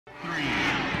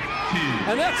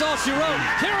And that's all she wrote.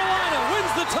 Carolina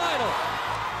wins the title.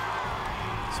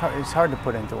 It's hard to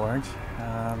put into words.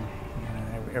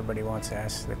 Everybody wants to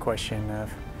ask the question of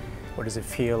what does it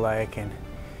feel like, and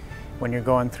when you're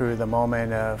going through the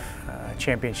moment of a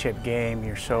championship game,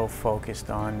 you're so focused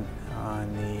on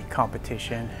the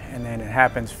competition, and then it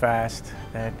happens fast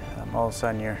that all of a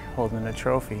sudden you're holding a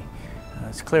trophy.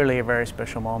 It's clearly a very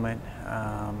special moment,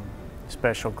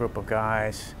 special group of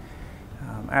guys,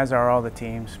 as are all the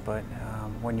teams, but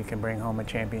when you can bring home a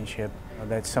championship,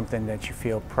 that's something that you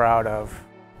feel proud of.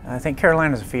 I think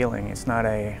Carolina's a feeling. It's not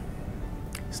a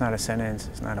sentence,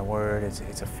 it's not a word,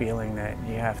 it's a feeling that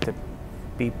you have to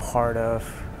be part of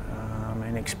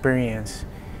and experience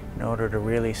in order to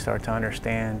really start to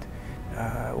understand.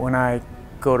 When I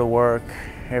go to work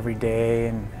every day,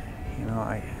 and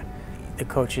the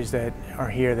coaches that are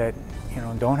here that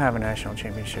don't have a national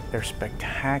championship, they're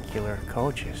spectacular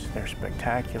coaches, they're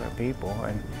spectacular people,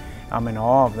 and I'm in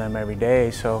awe of them every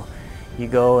day. So you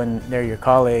go and they're your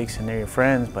colleagues and they're your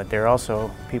friends, but they're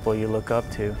also people you look up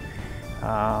to.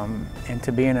 And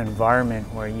to be in an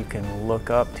environment where you can look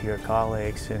up to your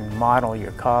colleagues and model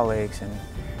your colleagues and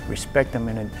respect them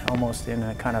almost in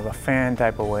a kind of a fan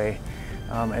type of way,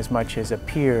 as much as a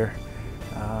peer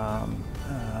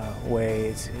way,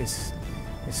 it's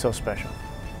so special.